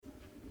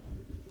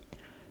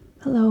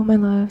Hello, my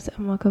loves,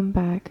 and welcome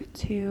back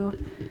to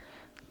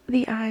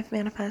the I've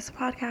Manifest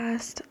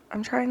podcast.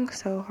 I'm trying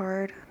so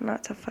hard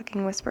not to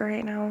fucking whisper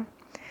right now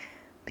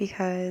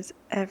because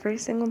every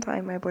single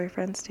time my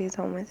boyfriend stays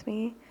home with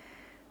me,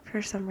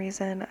 for some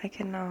reason, I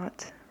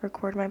cannot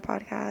record my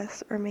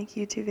podcast or make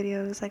YouTube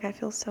videos. Like, I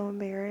feel so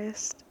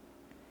embarrassed.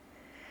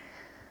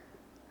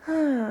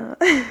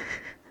 But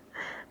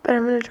I'm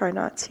gonna try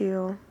not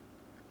to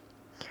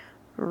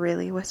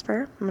really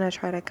whisper. I'm gonna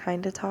try to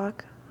kind of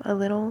talk a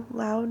little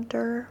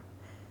louder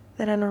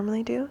than I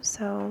normally do.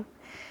 So,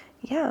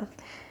 yeah.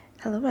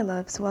 Hello, my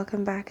loves.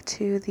 Welcome back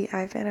to the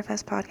I've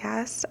Manifest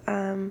podcast.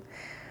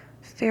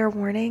 Fair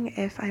warning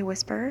if I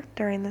whisper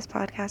during this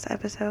podcast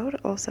episode.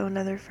 Also,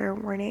 another fair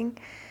warning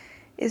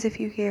is if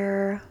you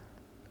hear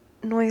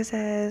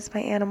noises,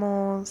 my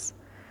animals,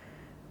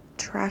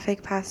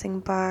 traffic passing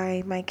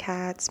by, my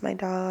cats, my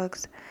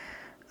dogs,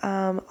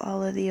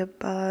 all of the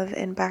above,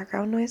 and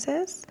background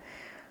noises.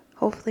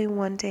 Hopefully,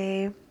 one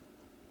day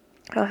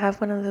I'll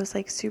have one of those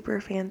like super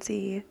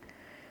fancy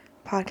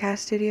podcast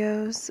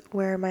studios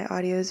where my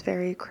audio is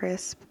very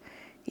crisp.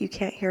 You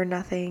can't hear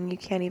nothing. You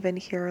can't even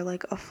hear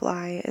like a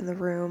fly in the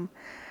room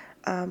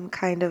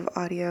kind of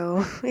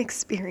audio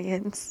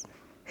experience.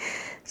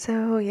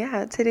 So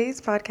yeah,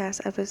 today's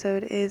podcast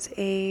episode is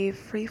a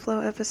free flow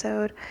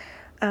episode.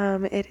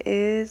 It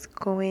is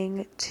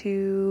going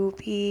to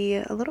be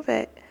a little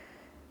bit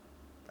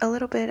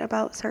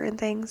about certain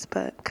things,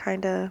 but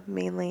kind of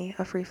mainly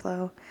a free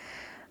flow.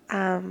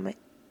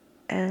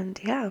 And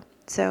yeah,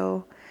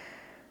 so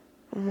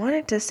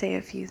wanted to say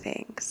a few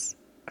things.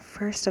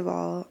 First of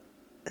all,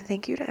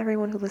 thank you to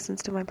everyone who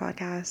listens to my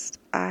podcast.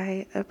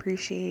 I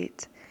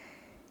appreciate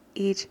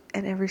each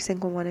and every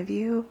single one of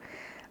you.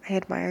 I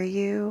admire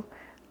you.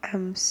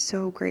 I'm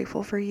so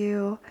grateful for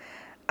you.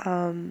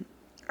 I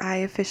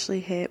officially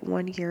hit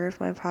 1 year of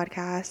my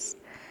podcast.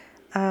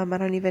 I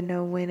don't even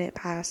know when it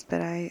passed,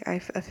 but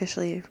I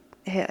officially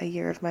hit a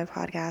year of my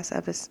podcast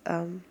episodes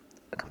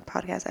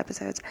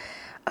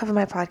of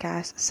my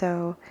podcast.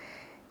 So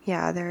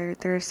yeah,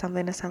 there's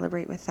something to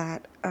celebrate with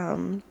that.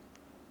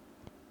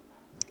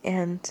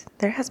 And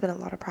there has been a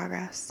lot of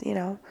progress,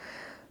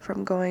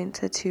 from going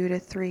to 2 to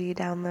 3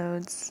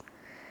 downloads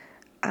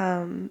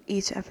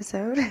each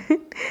episode,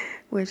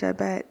 which I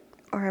bet,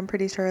 or I'm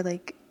pretty sure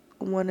like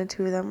 1 or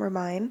 2 of them were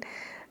mine.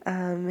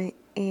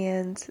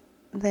 And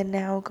then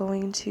now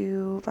going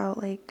to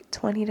about like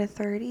 20 to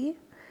 30.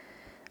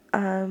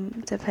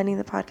 Depending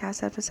the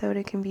podcast episode,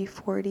 it can be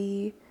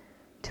 40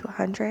 to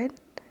 100.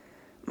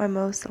 My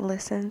most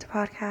listened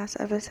podcast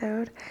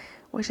episode,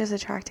 which is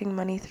Attracting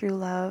Money Through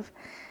Love,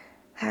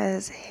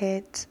 has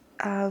hit,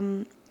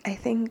 I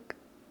think,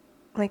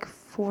 like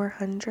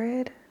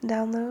 400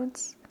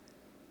 downloads,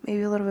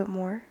 maybe a little bit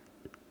more,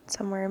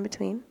 somewhere in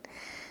between.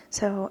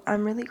 So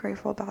I'm really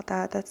grateful about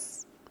that.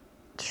 That's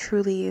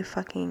truly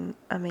fucking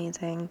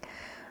amazing.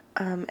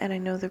 And I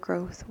know the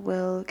growth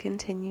will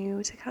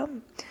continue to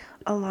come,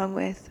 along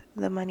with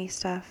the money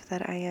stuff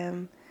that I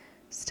am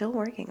still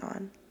working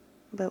on.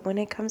 But when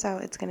it comes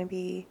out, it's going to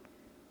be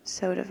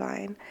so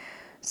divine.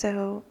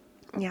 So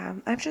yeah,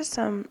 I've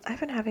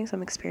been having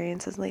some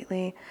experiences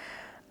lately.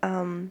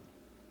 And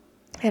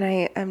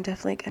I'm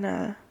definitely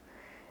gonna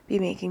be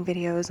making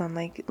videos on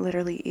like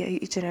literally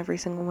each and every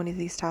single one of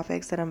these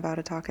topics that I'm about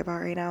to talk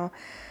about right now.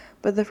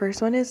 But the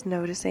first one is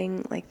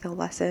noticing like the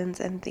lessons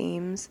and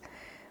themes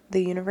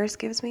the universe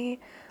gives me.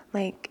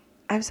 Like,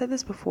 I've said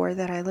this before,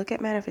 that I look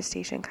at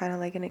manifestation kind of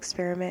like an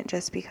experiment,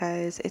 just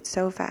because it's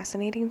so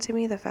fascinating to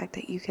me, the fact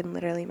that you can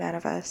literally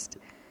manifest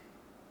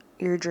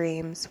your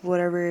dreams,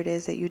 whatever it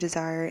is that you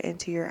desire,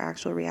 into your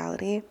actual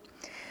reality.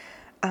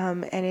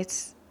 And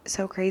it's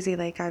so crazy.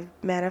 Like, I've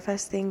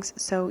manifest things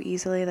so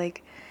easily.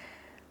 Like,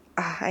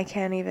 I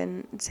can't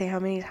even say how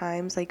many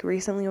times, like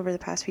recently over the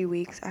past few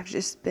weeks, I've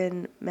just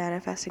been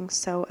manifesting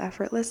so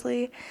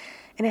effortlessly.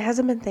 And it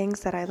hasn't been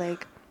things that I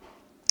like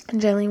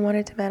generally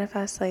wanted to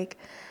manifest, like,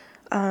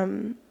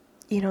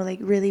 like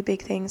really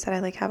big things that I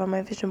like have on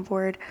my vision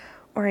board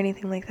or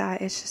anything like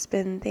that. It's just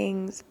been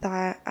things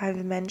that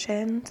I've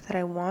mentioned that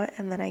I want,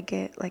 and then I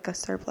get like a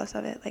surplus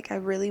of it. Like, I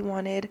really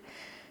wanted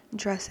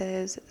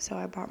dresses, so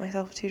I bought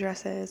myself 2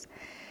 dresses,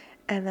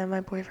 and then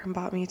my boyfriend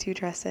bought me 2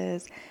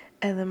 dresses,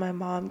 and then my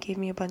mom gave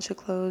me a bunch of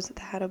clothes that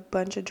had a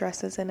bunch of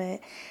dresses in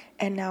it,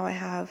 and now I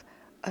have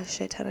a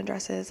shit ton of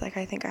dresses. Like,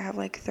 I think I have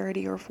like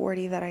 30 or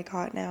 40 that I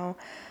got now.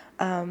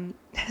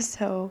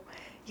 So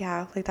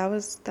yeah, like that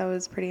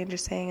was pretty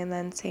interesting. And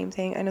then same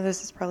thing, I know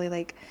this is probably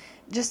like,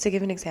 just to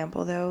give an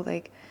example though,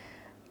 like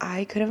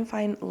I couldn't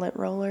find lint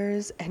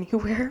rollers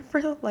anywhere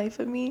for the life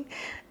of me.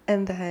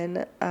 And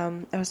then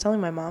I was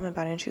telling my mom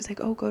about it, and she was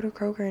like, oh, go to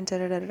Kroger and da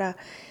da da da da.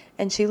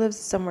 And she lives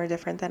somewhere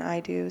different than I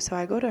do, so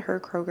I go to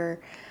her Kroger,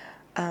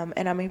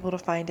 and I'm able to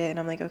find it, and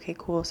I'm like, okay,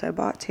 cool. So I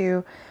bought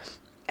 2,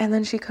 and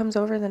then she comes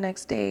over the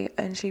next day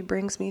and she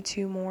brings me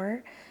 2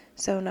 more.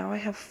 So now I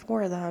have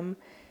 4 of them,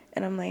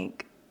 and I'm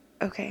like,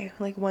 okay,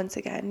 like once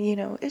again,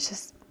 it's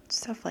just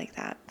stuff like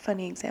that.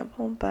 Funny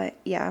example, but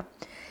yeah.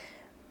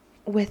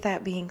 with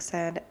that being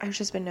said, I've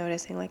just been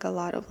noticing like a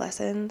lot of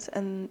lessons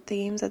and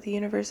themes that the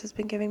universe has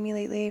been giving me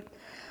lately.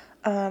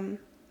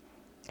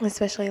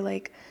 Especially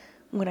like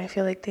when I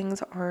feel like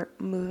things aren't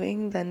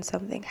moving, then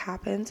something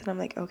happens and I'm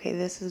like, okay,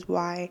 this is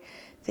why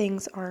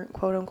things aren't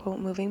quote unquote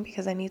moving,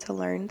 because I need to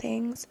learn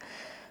things.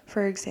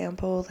 For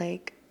example,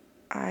 like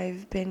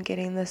I've been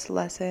getting this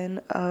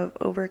lesson of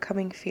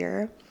overcoming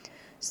fear.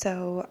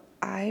 So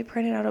I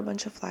printed out a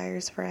bunch of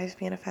flyers for I've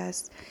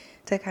Manifest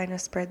to kind of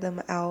spread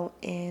them out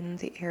in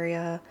the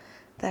area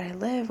that I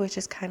live, which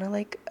is kind of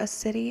like a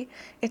city.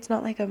 It's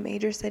not like a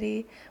major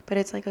city, but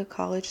it's like a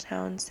college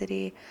town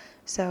city.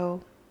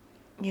 So,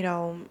 you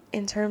know,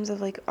 in terms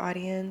of like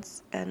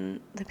audience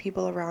and the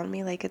people around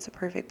me, like it's a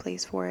perfect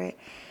place for it.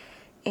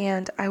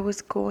 And I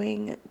was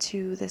going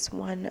to this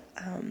one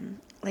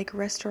like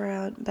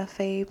restaurant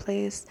buffet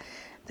place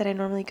that I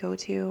normally go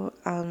to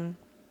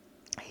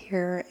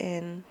here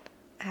in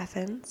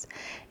Athens.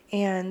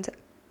 And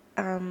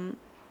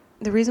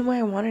the reason why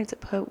I wanted to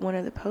put one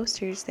of the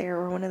posters there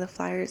or one of the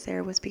flyers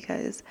there was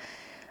because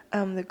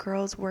the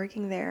girls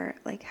working there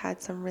like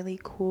had some really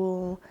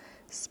cool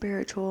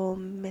spiritual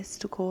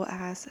mystical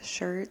ass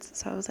shirts.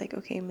 So I was like,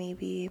 okay,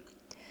 maybe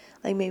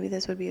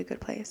this would be a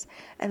good place.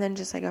 And then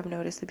just like I've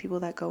noticed the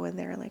people that go in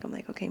there, like I'm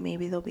like, okay,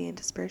 maybe they'll be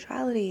into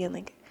spirituality and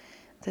like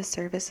the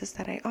services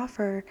that I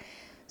offer.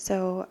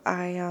 So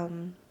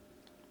I'm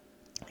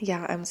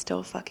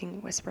still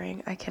fucking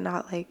whispering. I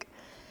cannot like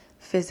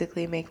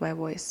physically make my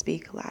voice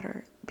speak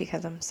louder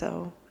because I'm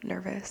so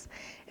nervous.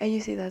 And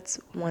you see, that's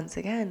once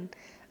again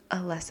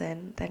a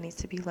lesson that needs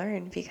to be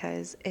learned,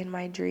 because in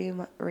my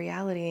dream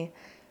reality,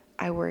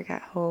 I work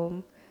at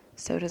home,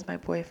 so does my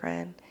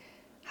boyfriend.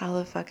 How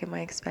the fuck am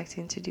I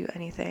expecting to do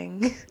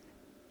anything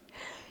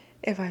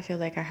if I feel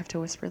like I have to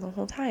whisper the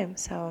whole time?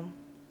 So,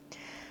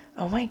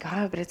 oh my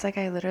god, but it's like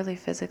I literally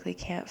physically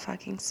can't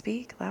fucking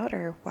speak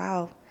louder.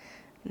 Wow.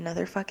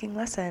 Another fucking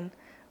lesson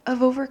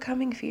of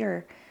overcoming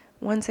fear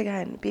once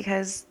again,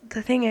 because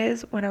the thing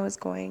is, when I was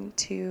going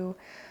to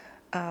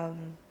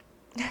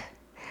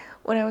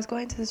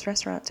this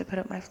restaurant to put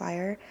up my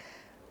flyer,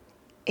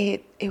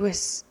 it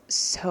was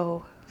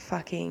so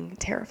fucking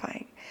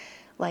terrifying.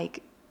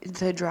 Like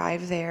the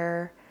drive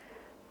there,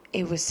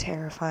 it was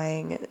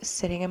terrifying.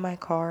 Sitting in my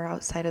car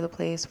outside of the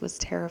place was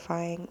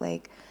terrifying.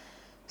 Like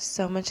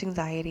so much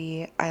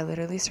anxiety. I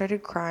literally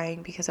started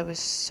crying because I was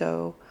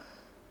so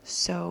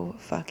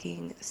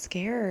fucking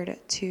scared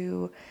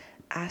to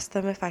ask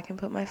them if I can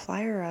put my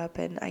flyer up,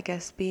 and I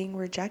guess being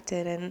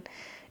rejected and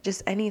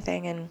just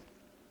anything. And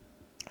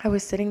I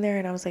was sitting there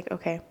and I was like,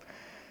 okay,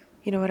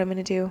 you know what I'm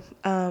gonna do?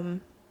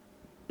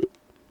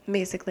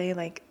 Basically,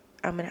 like,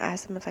 I'm gonna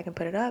ask them if I can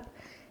put it up.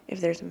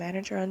 If there's a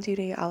manager on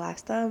duty, I'll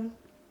ask them.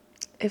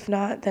 If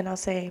not, then I'll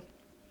say,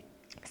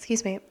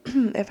 excuse me,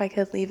 if I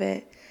could leave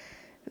it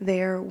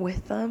there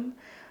with them,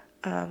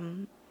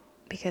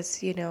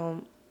 because, you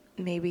know,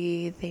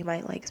 maybe they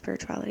might like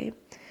spirituality.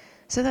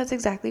 So that's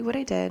exactly what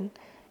I did.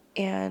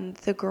 And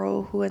the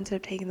girl who ended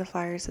up taking the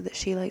flyer said that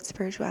she liked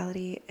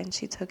spirituality and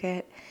she took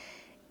it.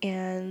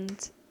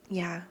 And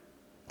yeah,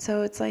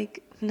 so it's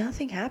like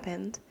nothing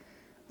happened.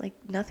 Like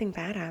nothing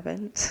bad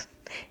happened.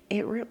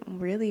 It went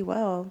really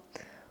well.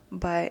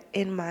 But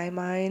in my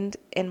mind,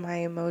 in my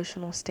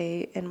emotional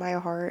state, in my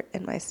heart,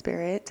 in my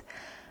spirit,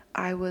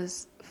 I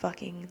was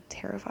fucking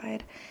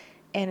terrified.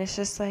 And it's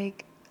just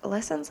like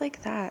lessons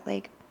like that.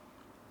 Like,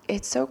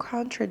 it's so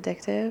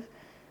contradictory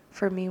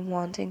for me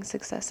wanting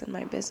success in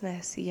my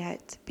business,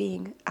 yet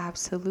being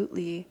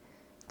absolutely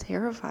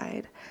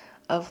terrified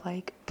of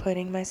like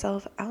putting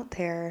myself out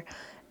there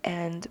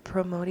and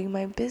promoting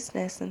my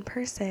business in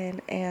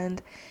person,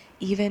 and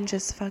even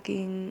just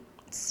fucking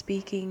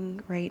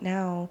speaking right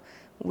now,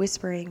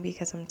 whispering,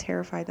 because I'm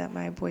terrified that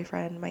my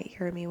boyfriend might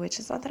hear me, which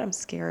is not that I'm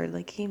scared,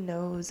 like he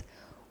knows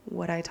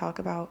what I talk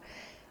about.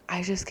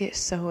 I just get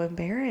so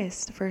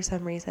embarrassed for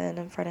some reason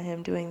in front of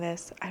him doing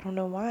this. I don't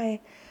know why.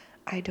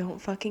 I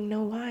don't fucking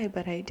know why,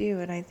 but I do.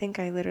 And I think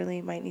I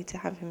literally might need to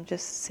have him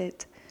just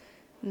sit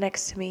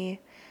next to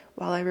me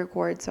while I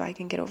record so I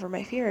can get over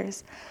my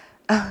fears.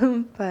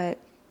 But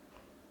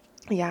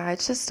yeah,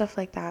 it's just stuff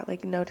like that,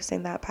 like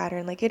noticing that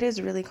pattern. Like it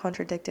is really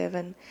contradictory.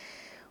 And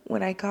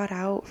when I got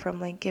out from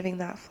like giving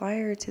that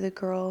flyer to the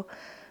girl,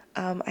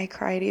 I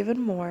cried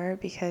even more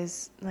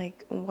because,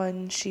 like,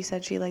 one, she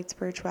said she liked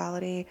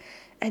spirituality,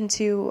 and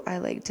two, I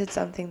like did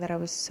something that I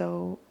was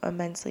so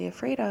immensely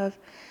afraid of.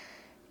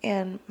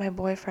 And my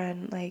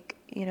boyfriend, like,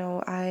 you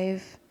know,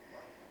 I've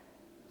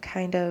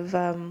kind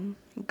of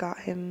got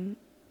him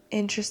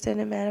interested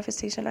in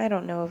manifestation. I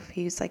don't know if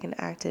he's like an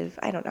active,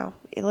 I don't know.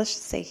 Let's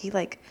just say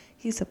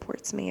he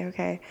supports me,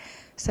 okay?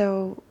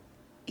 So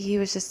he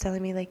was just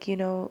telling me, like, you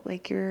know,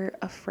 like, you're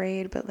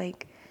afraid, but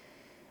like,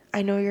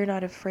 I know you're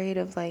not afraid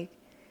of like,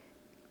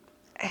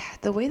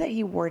 the way that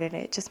he worded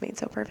it just made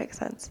so perfect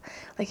sense.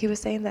 Like he was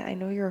saying that I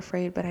know you're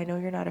afraid, but I know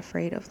you're not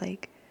afraid of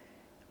like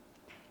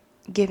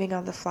giving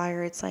out the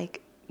flyer. It's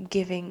like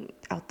giving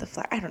out the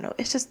flyer. I don't know.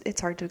 It's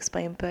hard to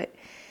explain, but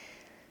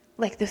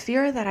like the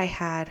fear that I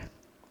had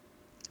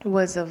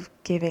was of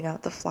giving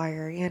out the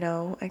flyer,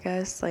 I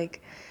guess,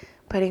 like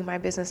putting my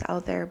business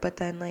out there. But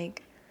then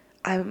like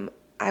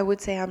I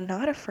would say I'm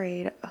not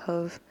afraid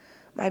of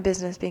my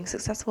business being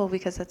successful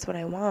because that's what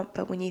I want.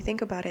 But when you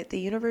think about it, the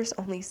universe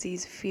only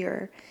sees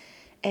fear,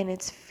 and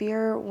it's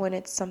fear when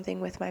it's something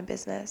with my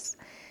business.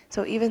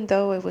 So even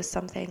though it was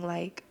something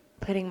like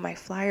putting my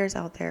flyers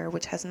out there,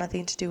 which has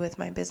nothing to do with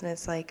my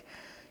business, like,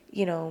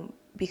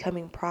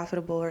 becoming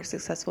profitable or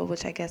successful,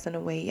 which I guess in a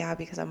way, yeah,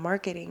 because I'm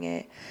marketing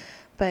it.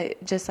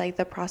 But just like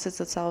the process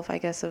itself, I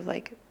guess, of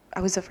like, I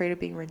was afraid of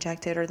being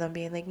rejected or them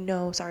being like,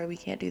 no, sorry, we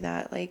can't do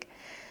that. Like,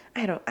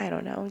 I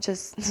don't know,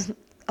 just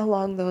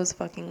along those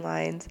fucking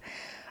lines.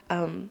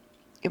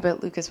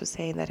 But Lucas was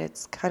saying that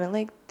it's kind of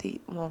like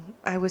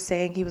I was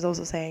saying, he was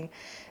also saying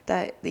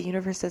that the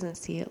universe doesn't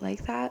see it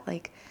like that.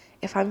 Like,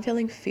 if I'm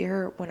feeling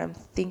fear when I'm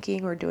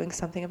thinking or doing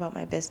something about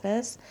my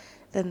business,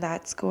 then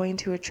that's going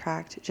to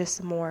attract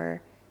just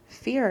more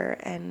fear.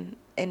 And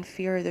in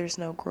fear, there's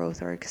no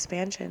growth or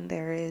expansion.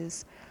 There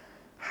is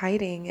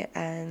hiding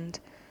and,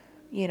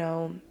 you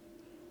know,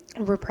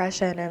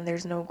 repression, and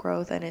there's no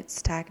growth, and it's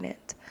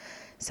stagnant.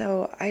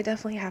 So I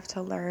definitely have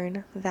to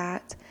learn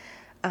that.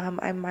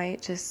 I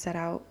might just set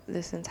out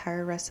this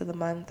entire rest of the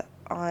month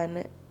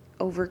on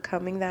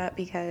overcoming that,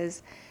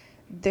 because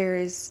there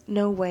is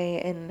no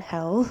way in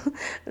hell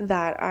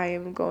that I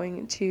am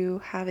going to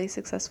have a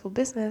successful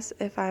business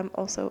if I'm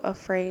also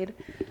afraid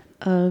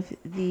of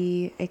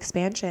the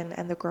expansion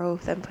and the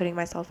growth and putting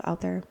myself out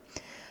there.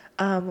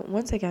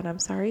 Once again, I'm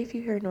sorry if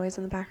you hear noise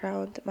in the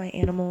background. My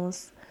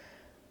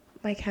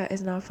cat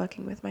is now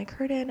fucking with my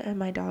curtain, and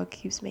my dog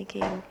keeps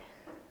making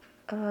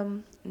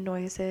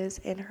noises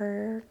in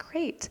her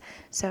crate.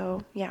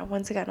 So yeah,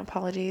 once again,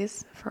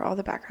 apologies for all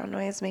the background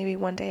noise. Maybe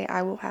one day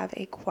I will have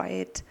a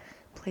quiet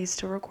place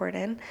to record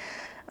in.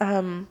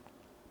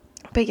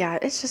 But yeah,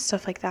 it's just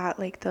stuff like that,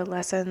 like the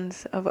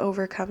lessons of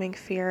overcoming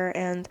fear.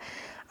 And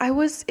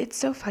it's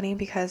so funny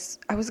because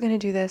I was going to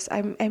do this.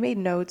 I made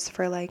notes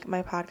for like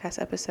my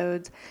podcast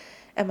episodes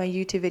and my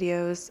YouTube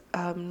videos.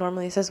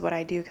 Normally this is what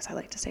I do because I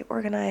like to stay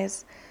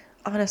organized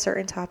on a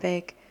certain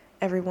topic.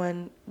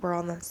 We're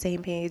on the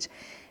same page.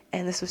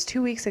 And this was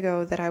 2 weeks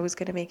ago that I was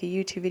going to make a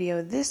YouTube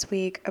video this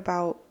week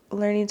about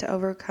learning to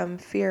overcome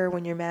fear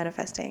when you're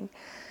manifesting.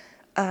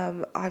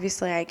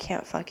 Obviously I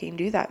can't fucking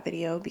do that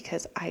video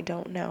because I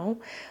don't know.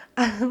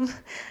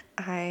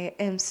 I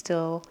am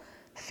still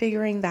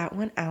figuring that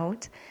one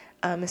out,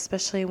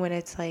 especially when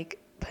it's like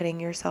putting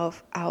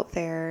yourself out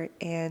there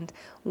and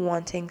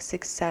wanting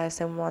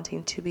success and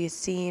wanting to be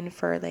seen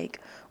for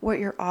like what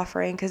you're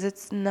offering, because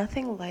it's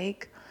nothing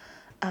like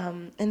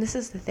and this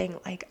is the thing,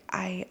 like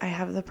I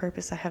have the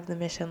purpose, I have the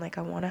mission, like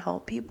I want to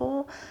help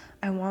people.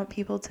 I want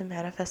people to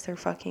manifest their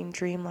fucking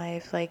dream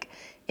life, like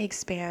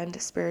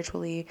expand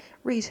spiritually,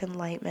 reach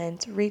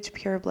enlightenment, reach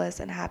pure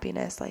bliss and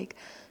happiness, like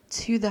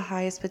to the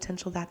highest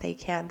potential that they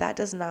can. That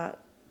does not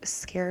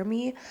scare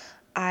me.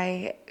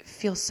 I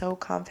feel so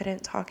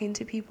confident talking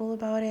to people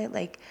about it.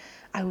 Like,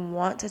 I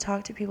want to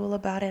talk to people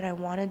about it. I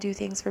want to do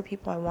things for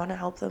people. I want to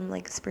help them,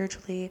 like,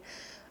 spiritually.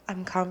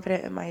 I'm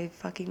confident in my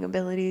fucking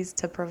abilities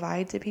to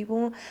provide to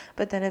people.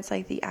 But then it's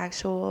like the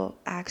actual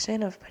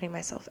action of putting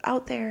myself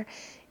out there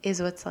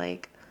is what's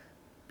like,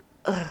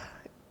 ugh,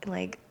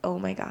 like, oh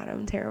my God,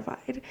 I'm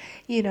terrified,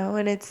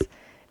 and it's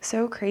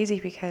so crazy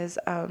because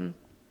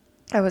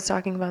I was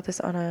talking about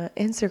this on an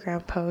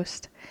Instagram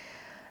post,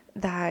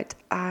 that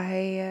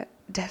I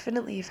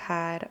definitely have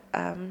had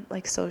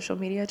like social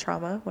media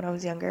trauma when I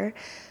was younger,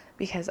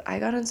 because I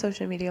got on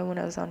social media when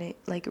I was on it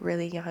like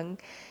really young,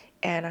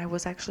 and I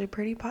was actually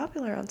pretty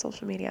popular on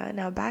social media.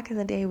 Now back in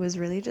the day it was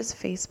really just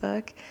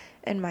Facebook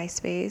and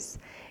MySpace,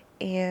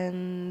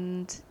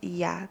 and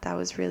yeah, that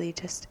was really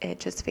just it,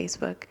 just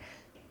Facebook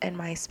and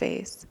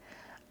MySpace.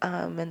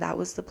 And that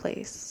was the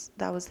place.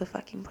 That was the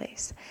fucking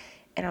place.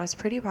 And I was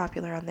pretty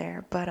popular on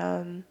there, but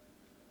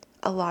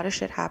a lot of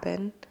shit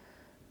happened.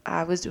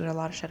 I was doing a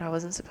lot of shit I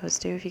wasn't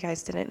supposed to. If you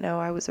guys didn't know,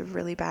 I was a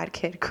really bad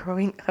kid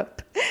growing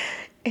up.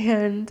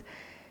 And,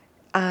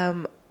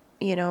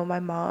 my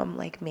mom,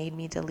 like, made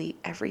me delete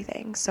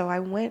everything. So I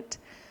went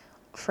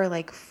for,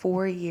 like,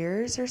 4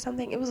 years or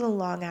something. It was a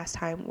long-ass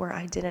time where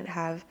I didn't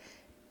have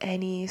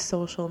any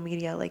social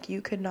media. Like,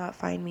 you could not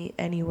find me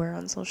anywhere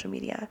on social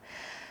media.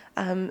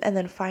 And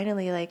then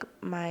finally, like,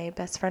 my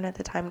best friend at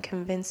the time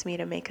convinced me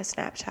to make a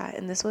Snapchat.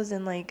 And this was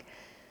in, like,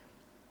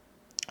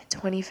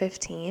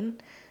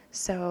 2015.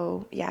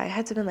 So yeah, it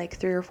had to been like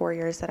 3 or 4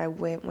 years that I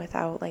went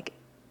without like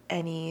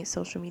any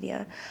social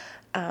media.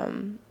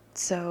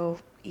 So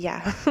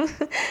yeah.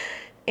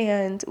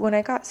 And when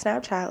I got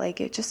Snapchat, like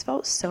it just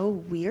felt so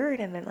weird,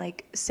 and then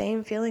like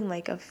same feeling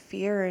like of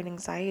fear and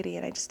anxiety,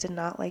 and I just did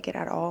not like it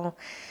at all.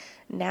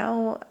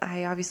 Now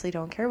I obviously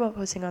don't care about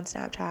posting on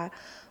Snapchat,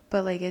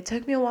 but like it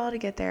took me a while to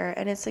get there,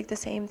 and it's like the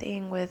same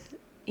thing with,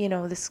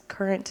 this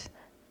current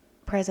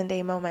present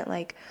day moment,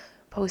 like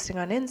posting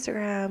on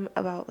Instagram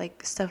about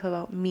like stuff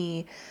about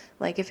me.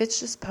 Like if it's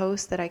just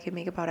posts that I can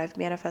make about I've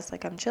manifest,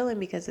 like I'm chilling,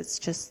 because it's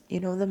just,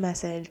 the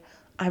message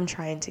I'm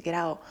trying to get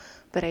out.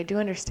 But I do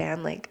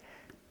understand like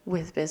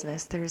with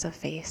business, there's a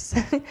face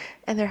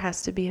and there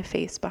has to be a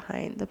face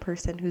behind the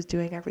person who's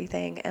doing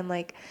everything. And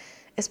like,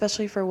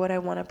 especially for what I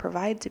want to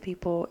provide to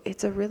people,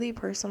 it's a really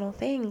personal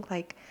thing.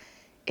 Like,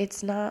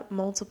 it's not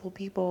multiple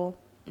people,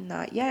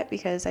 not yet,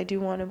 because I do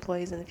want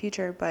employees in the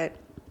future, but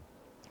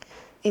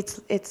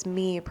it's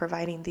me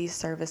providing these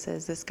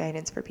services, this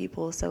guidance for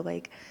people. So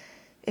like,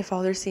 if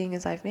all they're seeing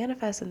is I've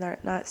Manifest and they're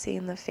not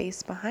seeing the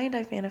face behind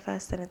I've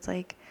Manifest, then it's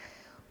like,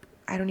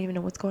 I don't even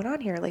know what's going on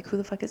here. Like, who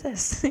the fuck is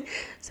this?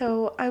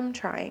 So I'm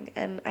trying,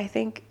 and I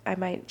think I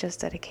might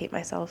just dedicate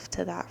myself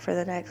to that for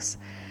the next,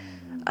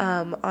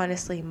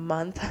 honestly,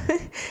 month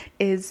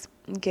is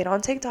get on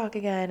TikTok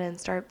again and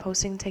start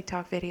posting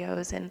TikTok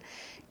videos and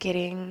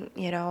getting,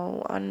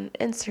 on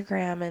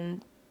Instagram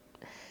and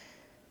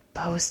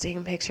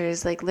posting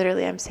pictures. Like,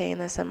 literally, I'm saying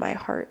this and my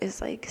heart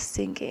is like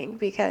sinking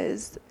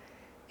because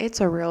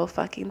it's a real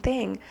fucking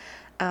thing.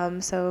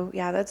 So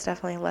yeah, that's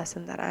definitely a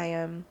lesson that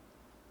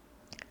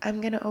I'm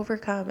going to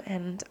overcome,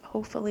 and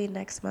hopefully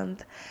next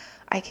month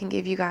I can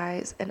give you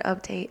guys an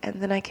update,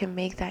 and then I can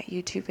make that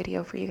YouTube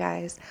video for you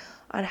guys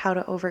on how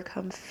to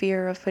overcome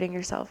fear of putting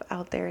yourself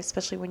out there,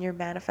 especially when you're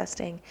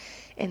manifesting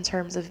in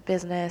terms of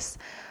business,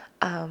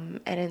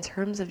 and in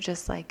terms of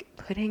just like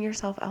putting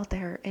yourself out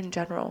there in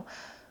general.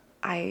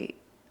 I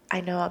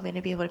know I'm going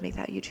to be able to make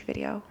that YouTube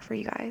video for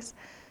you guys.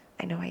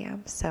 I know I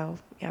am. So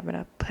yeah, I'm going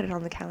to put it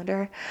on the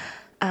calendar.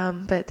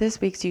 But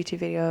this week's YouTube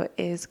video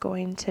is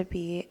going to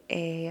be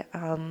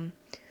an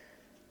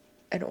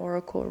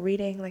oracle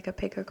reading, like a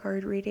pick a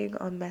card reading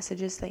on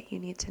messages that you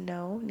need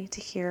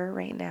to hear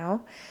right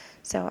now.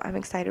 So I'm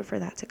excited for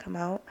that to come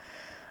out.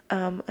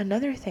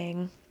 Another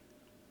thing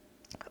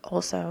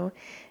also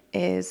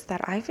is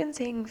that I've been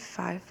seeing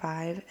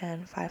 5-5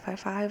 and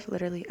 5-5-5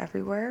 literally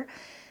everywhere.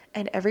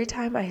 And every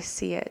time I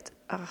see it,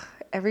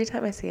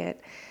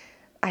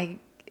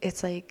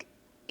 it's like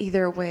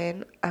either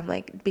when I'm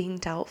like being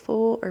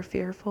doubtful or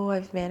fearful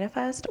of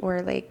Manifest,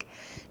 or like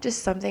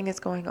just something is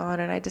going on,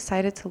 and I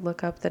decided to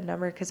look up the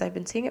number because I've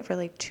been seeing it for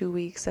like 2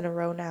 weeks in a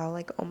row now,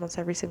 like almost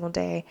every single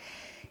day.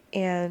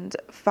 And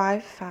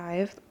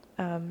 5-5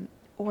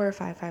 or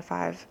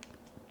 5-5-5,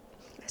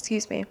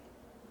 excuse me,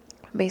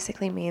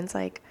 basically means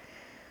like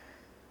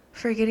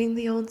forgetting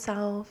the old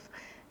self.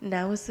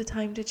 Now is the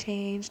time to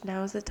change.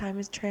 Now is the time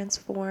to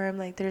transform.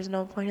 Like, there's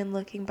no point in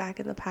looking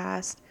back in the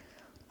past,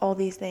 all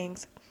these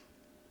things.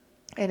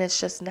 And it's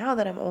just now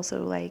that I'm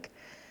also like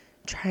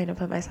trying to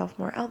put myself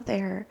more out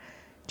there,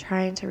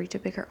 trying to reach a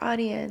bigger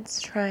audience,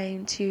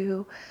 trying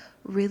to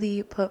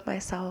really put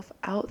myself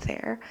out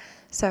there.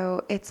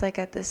 So it's like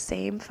at the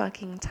same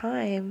fucking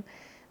time,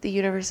 the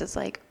universe is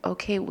like,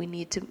 okay, we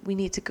need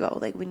to go.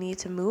 Like, we need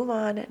to move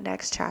on,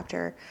 next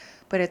chapter.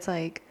 But it's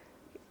like,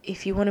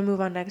 if you want to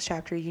move on next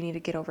chapter, you need to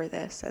get over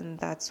this. And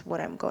that's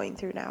what I'm going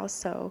through now.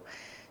 So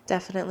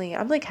definitely,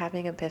 I'm like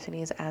having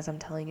epiphanies as I'm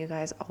telling you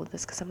guys all of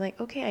this, because I'm like,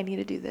 okay, I need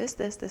to do this,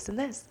 this, this, and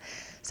this.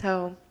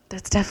 So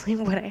that's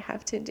definitely what I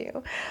have to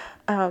do.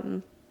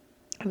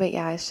 But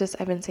yeah, it's just,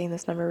 I've been saying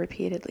this number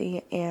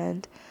repeatedly,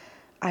 and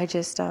I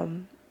just,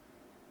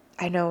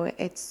 I know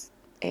it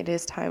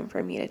is time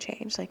for me to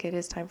change. Like, it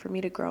is time for me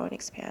to grow and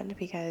expand,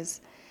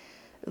 because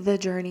the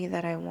journey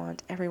that I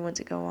want everyone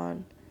to go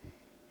on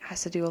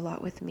has to do a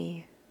lot with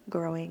me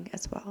growing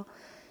as well.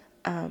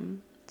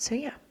 So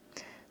yeah,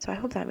 so I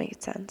hope that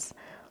made sense.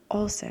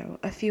 Also,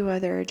 a few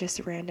other just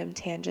random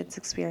tangents,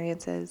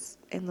 experiences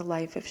in the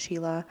life of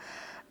Sheila.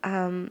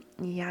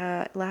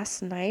 Yeah,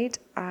 last night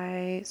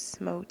I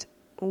smoked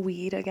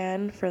weed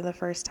again for the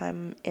first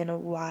time in a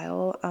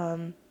while.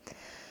 I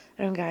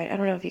don't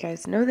know if you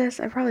guys know this.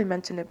 I probably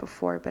mentioned it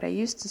before, but I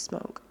used to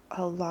smoke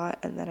a lot,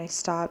 and then I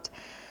stopped.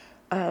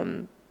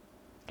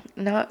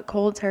 Not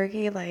cold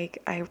turkey,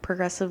 like I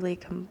progressively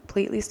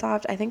completely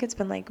stopped. I think it's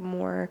been like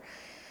more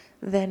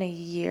than a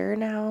year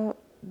now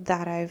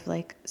that I've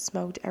like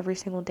smoked every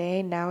single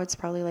day. Now it's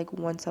probably like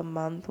once a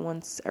month,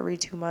 once every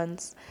 2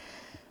 months,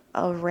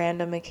 a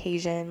random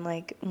occasion,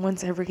 like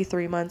once every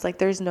 3 months. Like,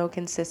 there's no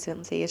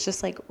consistency. It's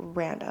just like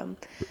random.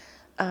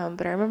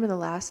 But I remember the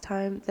last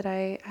time that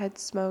I had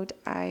smoked,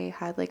 I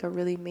had like a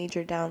really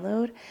major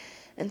download.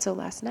 And so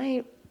last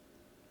night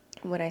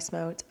when I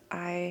smoked,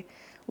 I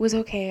was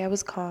okay. I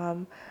was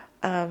calm.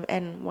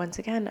 And once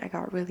again, I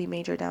got really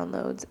major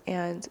downloads,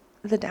 and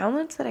the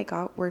downloads that I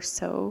got were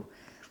so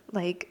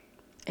like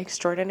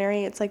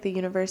extraordinary. It's like the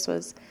universe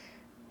was,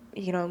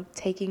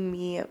 taking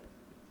me,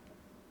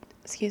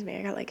 excuse me,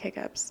 I got like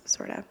hiccups,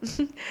 sort of.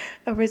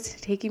 It was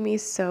taking me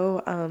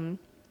so,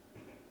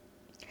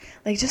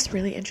 like just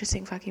really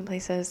interesting fucking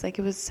places. Like,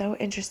 it was so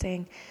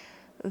interesting,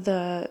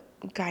 the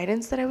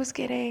guidance that I was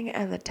getting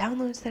and the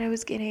downloads that I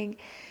was getting.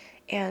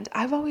 And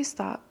I've always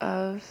thought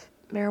of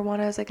marijuana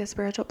as like a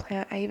spiritual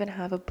plant. I even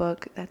have a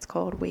book that's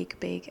called Wake,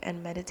 Bake,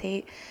 and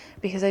Meditate,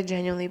 because I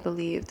genuinely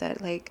believe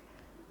that like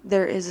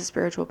there is a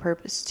spiritual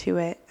purpose to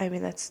it. I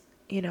mean, that's,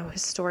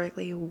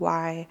 historically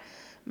why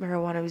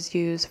marijuana was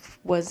used,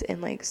 was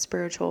in like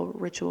spiritual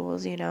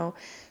rituals,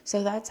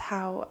 so that's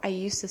how I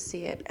used to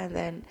see it. And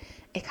then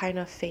it kind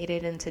of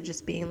faded into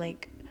just being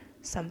like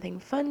something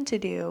fun to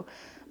do.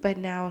 But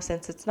now,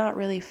 since it's not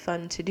really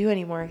fun to do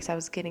anymore because I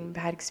was getting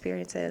bad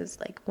experiences,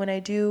 like when I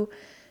do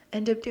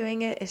end up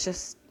doing it, it's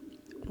just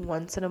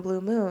once in a blue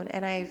moon.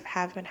 And I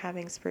have been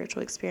having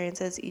spiritual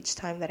experiences each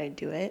time that I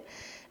do it.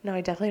 Now,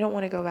 I definitely don't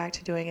want to go back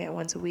to doing it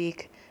once a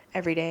week,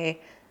 every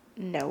day.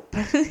 Nope.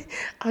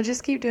 I'll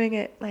just keep doing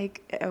it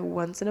like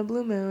once in a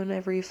blue moon,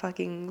 every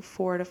fucking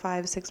 4 to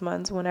 5, 6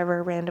 months,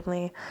 whenever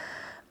randomly,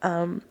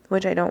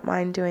 which I don't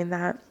mind doing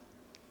that.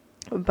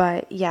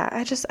 But yeah,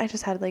 I just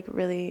had like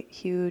really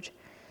huge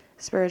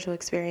spiritual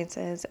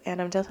experiences,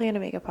 and I'm definitely going to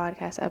make a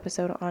podcast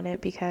episode on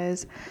it,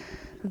 because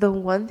the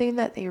one thing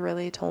that they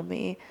really told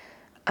me,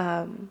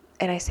 and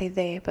I say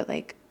they, but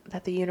like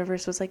that the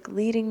universe was like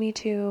leading me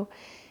to,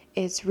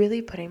 is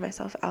really putting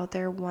myself out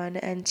there, one,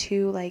 and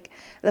two, like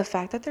the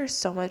fact that there's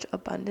so much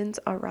abundance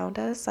around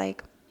us,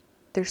 like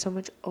there's so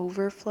much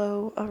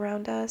overflow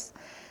around us.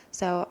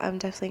 So I'm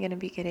definitely going to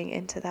be getting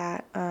into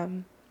that.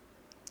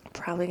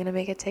 Probably going to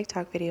make a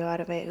TikTok video out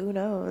of it. Who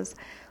knows?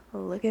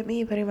 Look at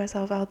me putting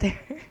myself out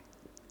there.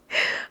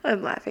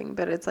 I'm laughing,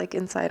 but it's like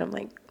inside I'm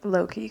like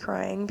low-key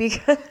crying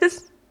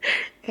because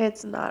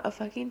it's not a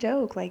fucking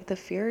joke. Like the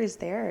fear is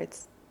there.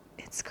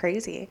 It's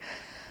crazy.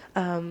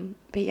 But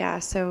yeah,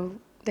 so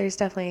there's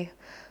definitely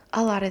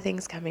a lot of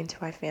things coming to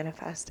Wife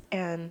Manifest.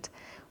 And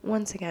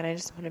once again, I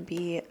just want to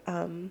be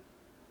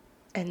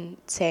and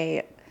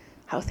say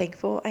how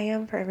thankful I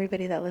am for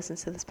everybody that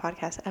listens to this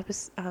podcast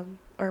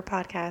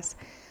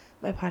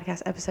my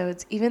podcast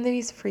episodes, even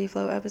these free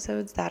flow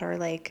episodes that are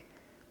like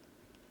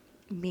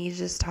me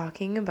just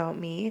talking about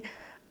me.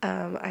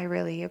 I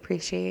really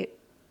appreciate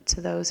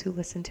to those who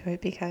listen to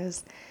it,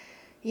 because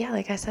yeah,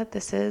 like I said,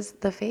 this is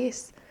the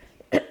face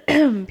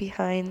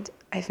behind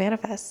I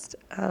Manifest.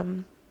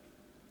 And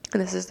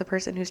this is the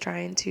person who's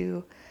trying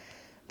to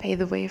pave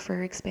the way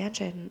for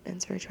expansion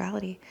and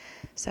spirituality.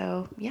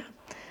 So yeah,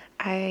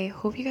 I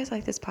hope you guys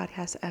like this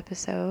podcast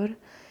episode,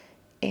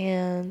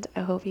 and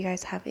I hope you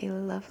guys have a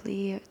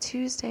lovely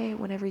Tuesday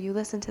whenever you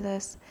listen to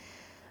this.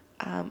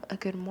 A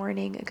good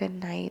morning, a good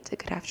night, a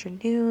good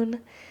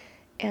afternoon,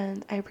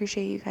 and I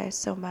appreciate you guys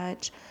so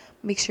much.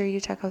 Make sure you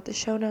check out the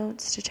show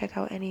notes to check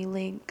out any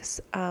links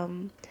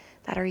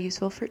that are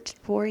useful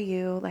for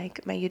you,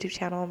 like my YouTube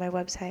channel, my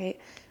website,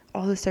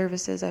 all the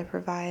services I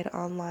provide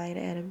online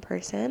and in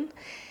person.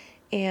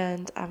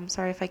 And I'm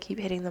sorry if I keep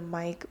hitting the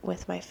mic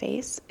with my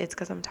face. It's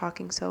because I'm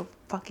talking so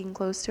fucking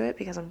close to it,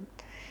 because I'm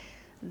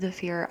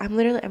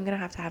gonna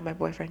have to have my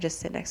boyfriend just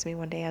sit next to me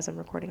one day as I'm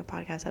recording a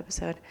podcast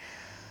episode,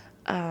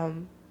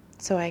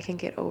 so I can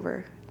get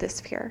over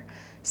this fear.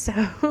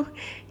 So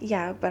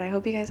yeah, but I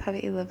hope you guys have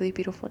a lovely,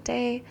 beautiful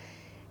day,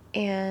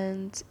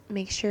 and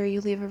make sure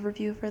you leave a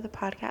review for the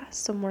podcast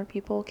so more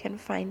people can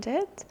find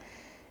it,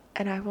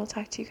 and I will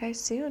talk to you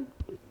guys soon.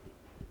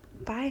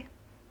 Bye.